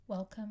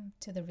Welcome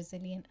to the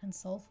Resilient and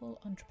Soulful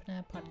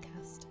Entrepreneur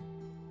Podcast.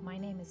 My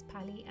name is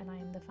Pali and I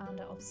am the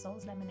founder of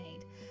Soul's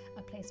Lemonade,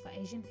 a place for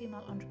Asian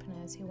female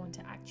entrepreneurs who want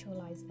to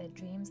actualize their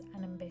dreams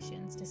and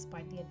ambitions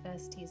despite the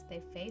adversities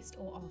they've faced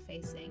or are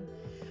facing.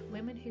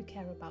 Women who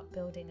care about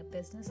building a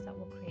business that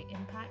will create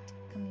impact,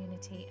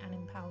 community, and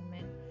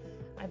empowerment.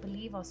 I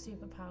believe our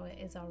superpower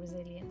is our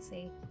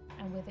resiliency,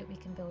 and with it we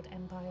can build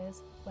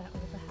empires, wear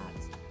all the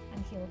hats,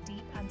 and heal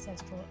deep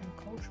ancestral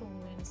and cultural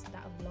wounds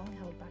that have long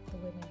held back the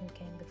women who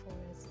came before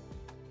us.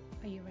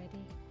 Are you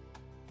ready?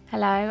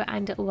 Hello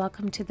and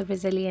welcome to the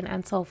Resilient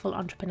and Soulful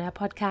Entrepreneur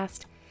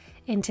Podcast.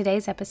 In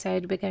today's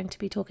episode, we're going to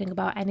be talking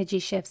about energy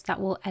shifts that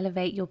will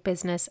elevate your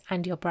business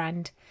and your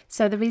brand.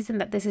 So the reason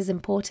that this is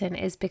important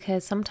is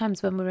because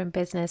sometimes when we're in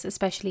business,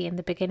 especially in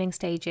the beginning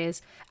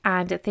stages,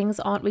 and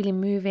things aren't really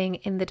moving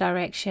in the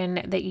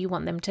direction that you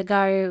want them to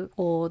go,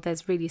 or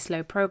there's really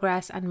slow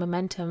progress and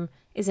momentum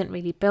isn't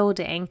really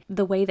building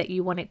the way that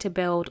you want it to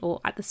build or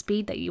at the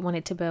speed that you want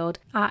it to build,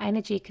 our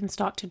energy can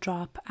start to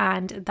drop,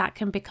 and that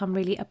can become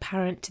really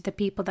apparent to the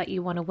people that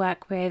you want to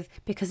work with,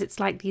 because it's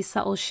like these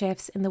subtle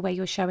shifts in the way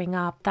you're showing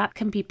up that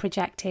can be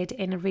projected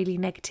in a really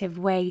negative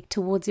way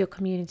towards your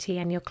community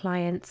and your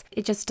clients.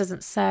 It just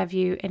doesn't serve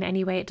you in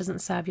any way. It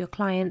doesn't serve your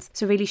clients.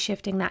 So really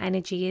shifting that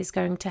energy is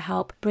going to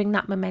help bring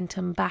that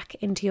momentum back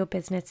into your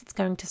business. It's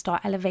going to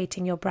start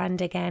elevating your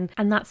brand again,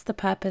 and that's the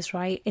purpose,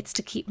 right? It's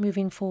to keep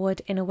moving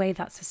forward in a way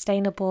that's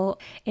sustainable,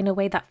 in a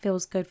way that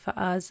feels good for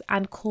us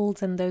and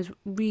calls in those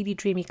really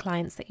dreamy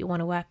clients that you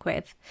want to work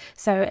with.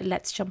 So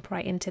let's jump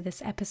right into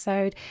this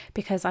episode,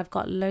 because I've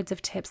got loads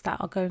of tips that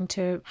are going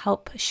to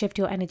help shift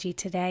your energy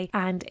today,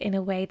 and in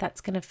a way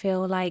that's going to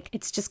feel like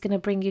it's just going to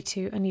bring you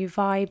to a new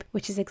vibe,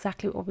 which is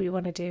exactly what we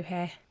want to do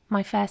here.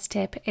 My first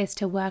tip is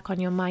to work on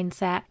your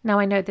mindset. Now,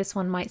 I know this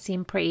one might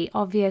seem pretty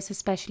obvious,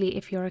 especially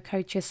if you're a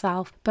coach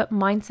yourself, but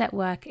mindset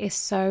work is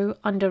so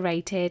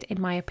underrated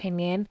in my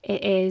opinion.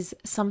 It is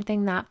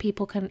something that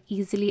people can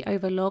easily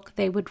overlook.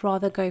 They would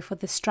rather go for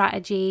the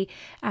strategy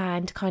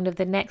and kind of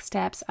the next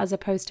steps as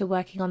opposed to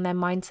working on their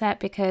mindset,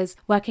 because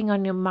working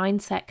on your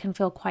mindset can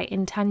feel quite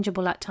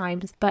intangible at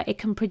times, but it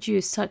can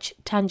produce such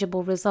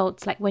tangible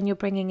results. Like when you're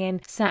bringing in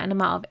a certain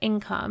amount of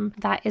income,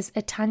 that is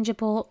a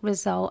tangible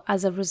result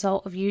as a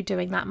result of you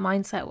doing that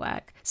mindset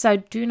work. So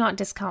do not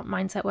discount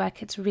mindset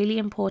work. It's really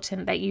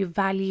important that you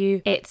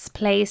value its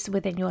place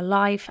within your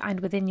life and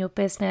within your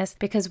business,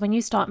 because when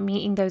you start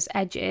meeting those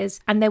edges,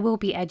 and there will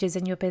be edges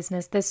in your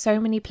business, there's so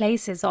many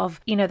places of,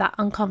 that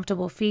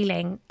uncomfortable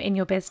feeling in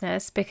your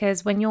business,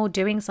 because when you're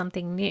doing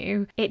something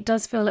new, it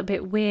does feel a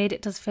bit weird.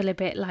 It does feel a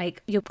bit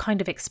like you're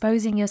kind of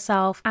exposing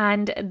yourself,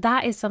 and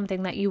that is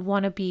something that you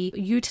want to be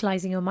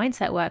utilizing your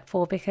mindset work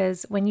for,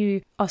 because when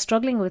you are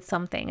struggling with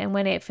something and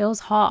when it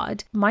feels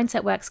hard,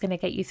 mindset work going to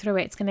get you through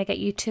it. It's going to get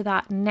you to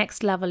that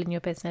next level in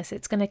your business.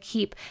 It's going to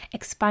keep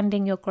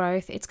expanding your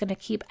growth. It's going to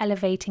keep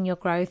elevating your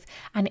growth.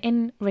 And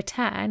in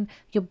return,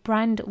 your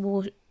brand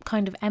will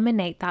kind of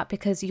emanate that,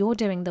 because you're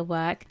doing the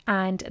work,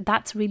 and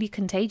that's really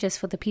contagious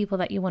for the people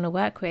that you want to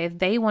work with.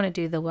 They want to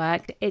do the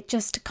work. It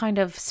just kind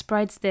of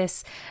spreads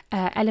this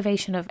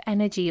elevation of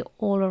energy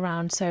all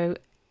around. So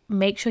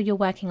make sure you're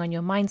working on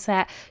your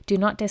mindset. Do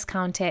not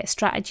discount it.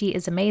 Strategy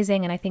is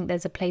amazing, and I think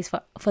there's a place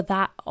for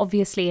that,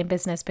 obviously, in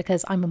business,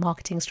 because I'm a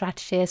marketing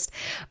strategist.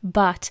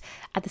 But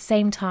at the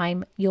same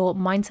time, your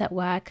mindset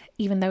work,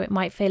 even though it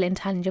might feel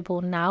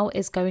intangible now,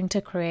 is going to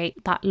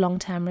create that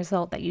long-term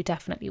result that you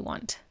definitely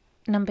want.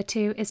 Number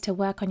 2 is to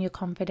work on your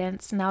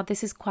confidence. Now,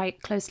 this is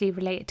quite closely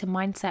related to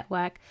mindset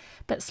work,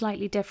 but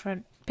slightly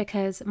different,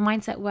 because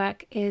mindset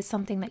work is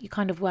something that you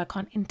kind of work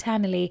on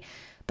internally,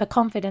 but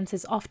confidence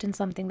is often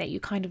something that you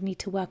kind of need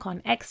to work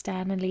on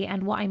externally.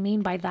 And what I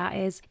mean by that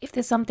is, if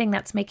there's something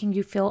that's making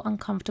you feel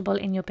uncomfortable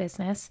in your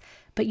business,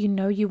 but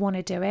you want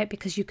to do it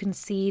because you can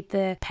see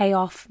the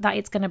payoff that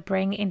it's going to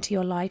bring into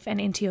your life and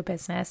into your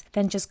business,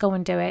 then just go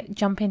and do it.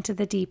 Jump into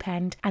the deep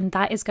end, and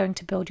that is going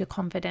to build your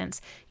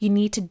confidence. You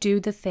need to do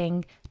the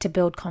thing to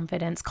build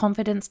confidence.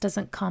 Confidence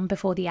doesn't come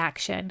before the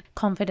action.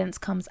 Confidence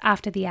comes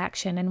after the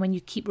action. And when you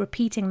keep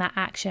repeating that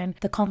action,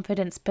 the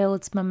confidence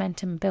builds,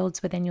 momentum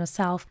builds within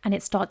yourself, and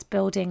it starts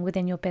building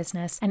within your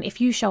business. And if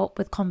you show up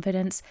with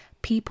confidence,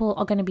 people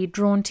are going to be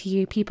drawn to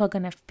you. People are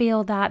going to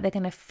feel that. They're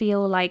going to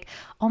feel like,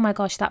 oh my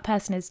gosh, that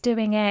person is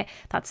doing it.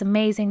 That's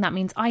amazing. That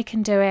means I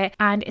can do it.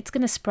 And it's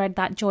going to spread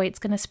that joy. It's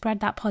going to spread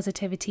that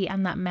positivity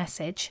and that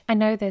message. I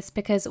know this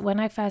because when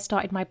I first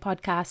started my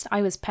podcast,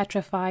 I was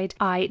petrified.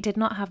 I did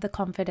not have the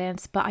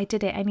confidence, but I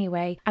did it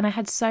anyway. And I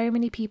had so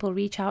many people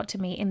reach out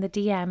to me in the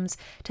DMs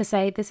to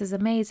say, this is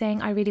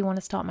amazing. I really want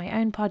to start my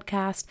own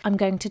podcast. I'm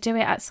going to do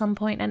it at some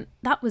point. And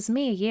that was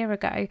me a year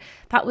ago.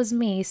 That was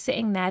me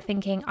sitting there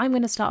thinking, I'm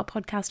going to start a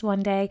podcast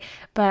one day.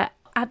 But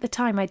at the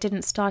time, I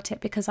didn't start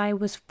it because I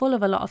was full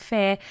of a lot of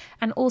fear.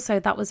 And also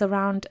that was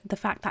around the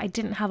fact that I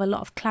didn't have a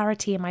lot of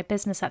clarity in my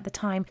business at the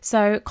time.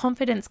 So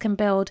confidence can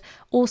build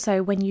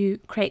also when you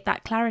create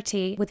that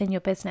clarity within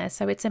your business.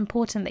 So it's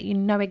important that you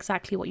know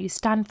exactly what you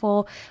stand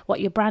for, what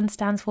your brand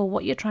stands for,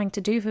 what you're trying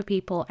to do for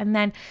people. And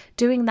then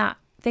doing that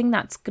thing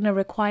that's going to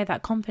require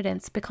that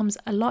confidence becomes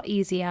a lot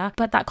easier,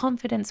 but that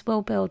confidence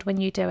will build when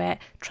you do it.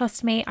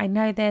 Trust me, I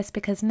know this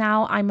because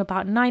now I'm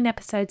about 9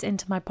 episodes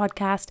into my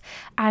podcast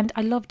and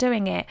I love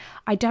doing it.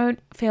 I don't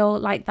feel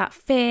like that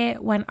fear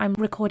when I'm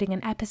recording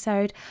an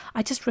episode.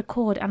 I just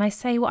record and I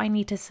say what I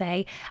need to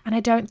say and I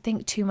don't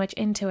think too much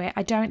into it.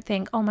 I don't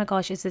think, oh my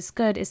gosh, is this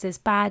good? Is this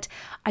bad?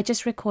 I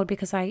just record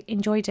because I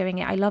enjoy doing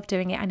it. I love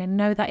doing it and I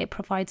know that it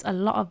provides a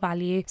lot of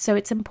value. So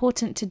it's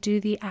important to do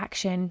the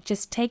action.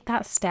 Just take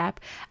that step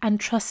and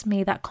trust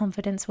me, that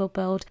confidence will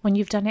build. When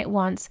you've done it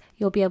once,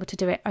 you'll be able to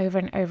do it over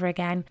and over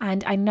again.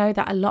 And I know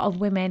that a lot of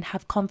women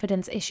have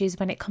confidence issues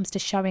when it comes to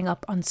showing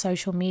up on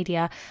social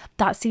media.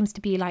 That seems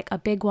to be like a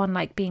big one,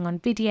 like being on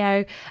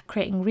video,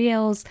 creating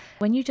reels.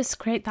 When you just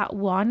create that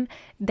one,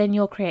 then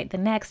you'll create the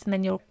next and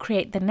then you'll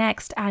create the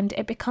next and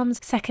it becomes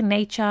second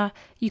nature.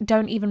 You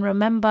don't even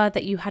remember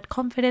that you had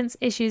confidence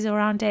issues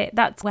around it.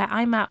 That's where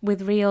I'm at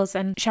with reels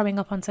and showing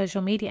up on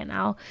social media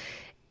now.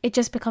 It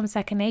just becomes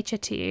second nature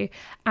to you,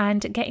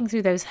 and getting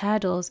through those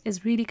hurdles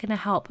is really going to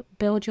help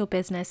build your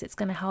business. It's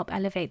going to help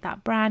elevate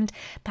that brand.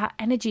 That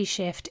energy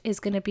shift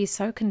is going to be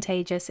so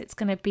contagious. It's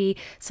going to be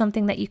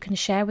something that you can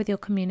share with your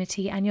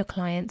community and your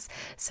clients.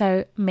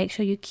 So make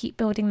sure you keep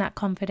building that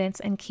confidence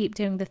and keep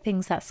doing the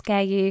things that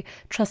scare you.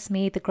 Trust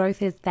me, the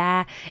growth is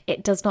there.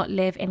 It does not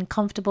live in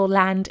comfortable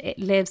land. It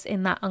lives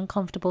in that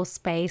uncomfortable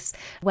space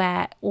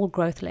where all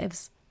growth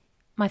lives.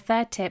 My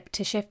third tip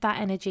to shift that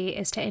energy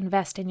is to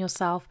invest in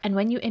yourself. And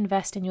when you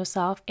invest in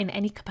yourself in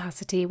any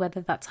capacity,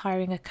 whether that's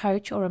hiring a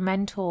coach or a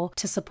mentor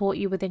to support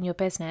you within your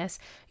business,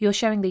 you're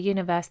showing the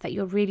universe that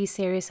you're really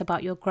serious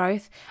about your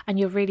growth and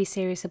you're really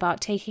serious about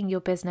taking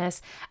your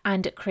business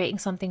and creating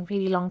something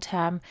really long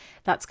term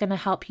that's going to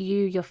help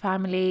you, your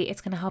family, it's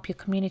going to help your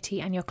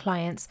community and your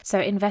clients. So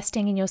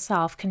investing in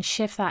yourself can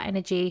shift that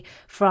energy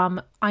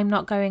from I'm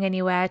not going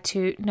anywhere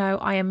to no,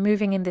 I am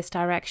moving in this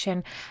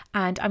direction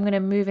and I'm going to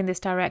move in this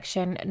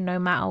direction no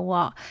matter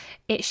what.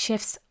 It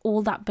shifts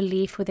all that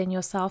belief within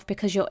yourself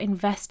because you're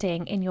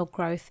investing in your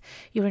growth.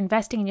 You're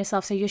investing in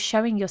yourself. So you're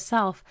showing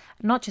yourself,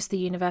 not just the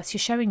universe, you're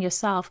showing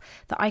yourself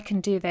that I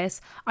can do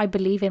this. I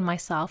believe in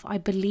myself. I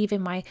believe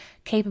in my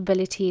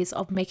capabilities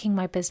of making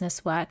my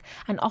business work.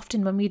 And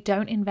often when we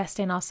don't invest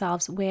in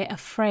ourselves, we're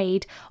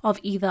afraid of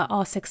either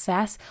our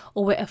success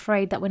or we're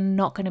afraid that we're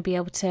not going to be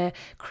able to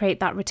create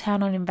that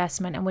return on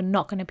investment and we're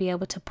not going to be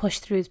able to push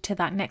through to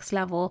that next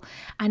level.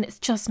 And it's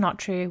just not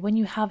true. When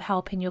you have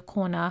help in your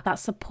corner, that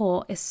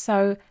support is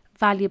so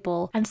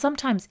valuable. And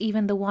sometimes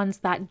even the ones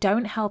that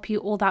don't help you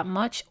all that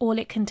much, all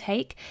it can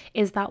take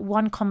is that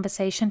one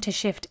conversation to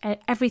shift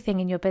everything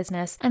in your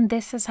business. And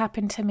this has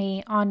happened to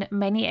me on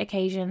many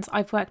occasions.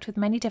 I've worked with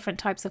many different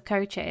types of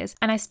coaches,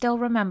 and I still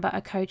remember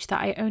a coach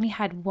that I only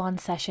had one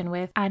session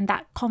with, and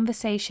that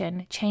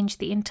conversation changed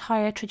the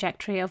entire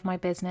trajectory of my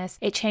business.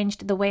 It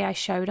changed the way I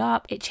showed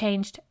up. It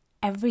changed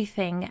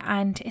everything.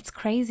 And it's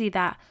crazy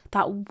that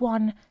that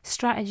one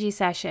strategy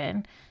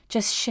session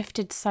just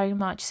shifted so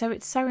much. So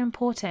it's so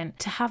important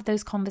to have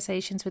those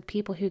conversations with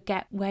people who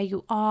get where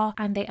you are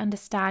and they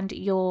understand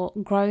your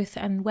growth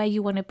and where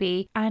you want to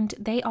be, and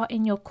they are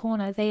in your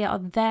corner. They are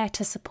there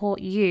to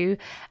support you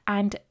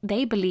and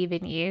they believe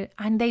in you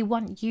and they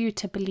want you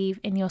to believe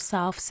in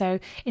yourself. So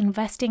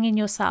investing in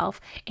yourself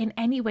in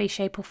any way,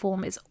 shape or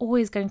form is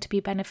always going to be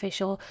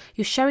beneficial.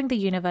 You're showing the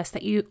universe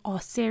that you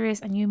are serious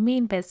and you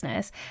mean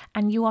business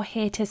and you are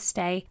here to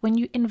stay. When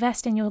you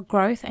invest in your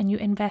growth and you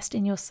invest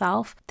in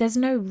yourself, there's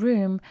no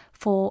room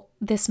for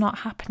this not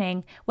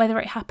happening. Whether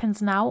it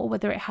happens now or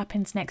whether it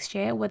happens next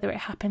year, whether it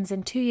happens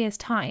in 2 years'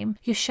 time,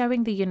 you're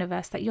showing the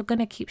universe that you're going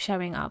to keep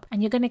showing up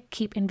and you're going to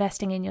keep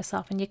investing in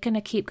yourself and you're going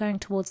to keep going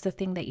towards the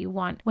thing that you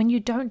want. When you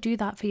don't do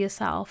that for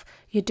yourself,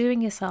 you're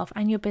doing yourself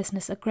and your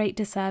business a great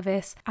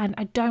disservice. And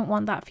I don't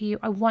want that for you.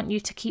 I want you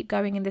to keep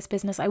going in this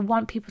business. I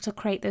want people to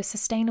create those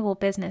sustainable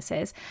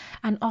businesses.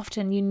 And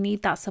often you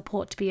need that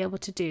support to be able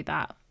to do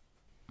that.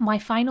 My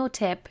final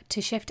tip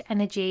to shift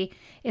energy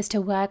is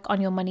to work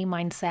on your money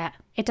mindset.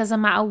 It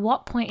doesn't matter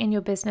what point in your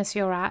business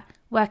you're at,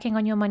 working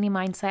on your money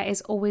mindset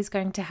is always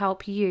going to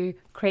help you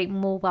create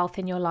more wealth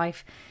in your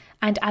life.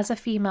 And as a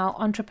female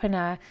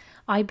entrepreneur,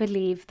 I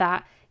believe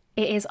that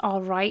it is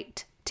our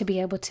right to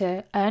be able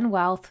to earn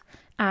wealth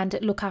and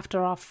look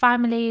after our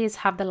families,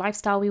 have the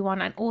lifestyle we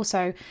want, and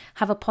also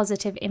have a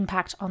positive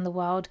impact on the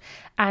world.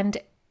 And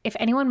if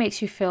anyone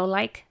makes you feel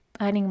like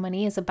earning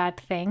money is a bad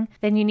thing,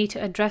 then you need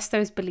to address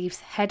those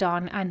beliefs head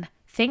on and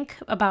think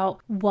about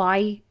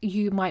why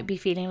you might be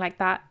feeling like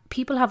that.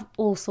 People have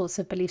all sorts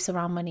of beliefs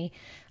around money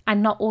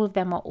and not all of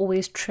them are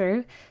always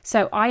true.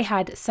 So I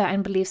had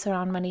certain beliefs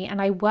around money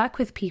and I work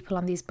with people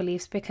on these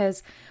beliefs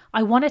because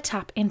I want to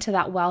tap into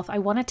that wealth. I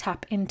want to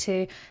tap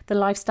into the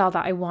lifestyle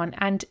that I want.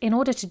 And in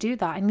order to do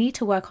that, I need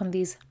to work on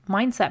these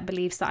mindset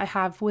beliefs that I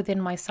have within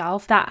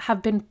myself that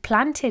have been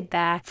planted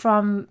there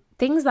from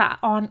things that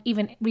aren't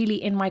even really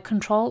in my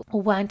control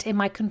or weren't in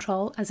my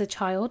control as a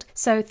child.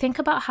 So think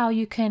about how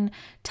you can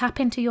tap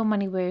into your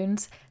money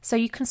wounds so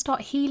you can start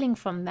healing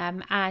from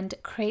them and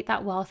create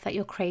that wealth that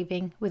you're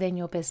craving within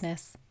your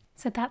business.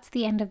 So that's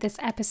the end of this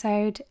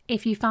episode.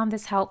 If you found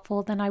this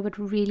helpful, then I would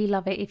really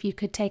love it if you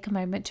could take a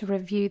moment to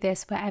review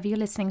this wherever you're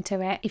listening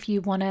to it. If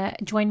you want to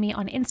join me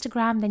on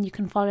Instagram, then you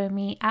can follow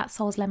me at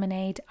Souls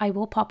Lemonade. I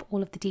will pop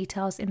all of the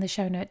details in the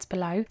show notes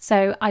below.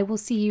 So I will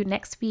see you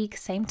next week,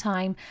 same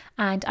time.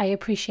 And I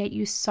appreciate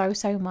you so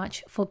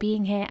much for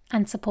being here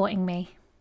and supporting me.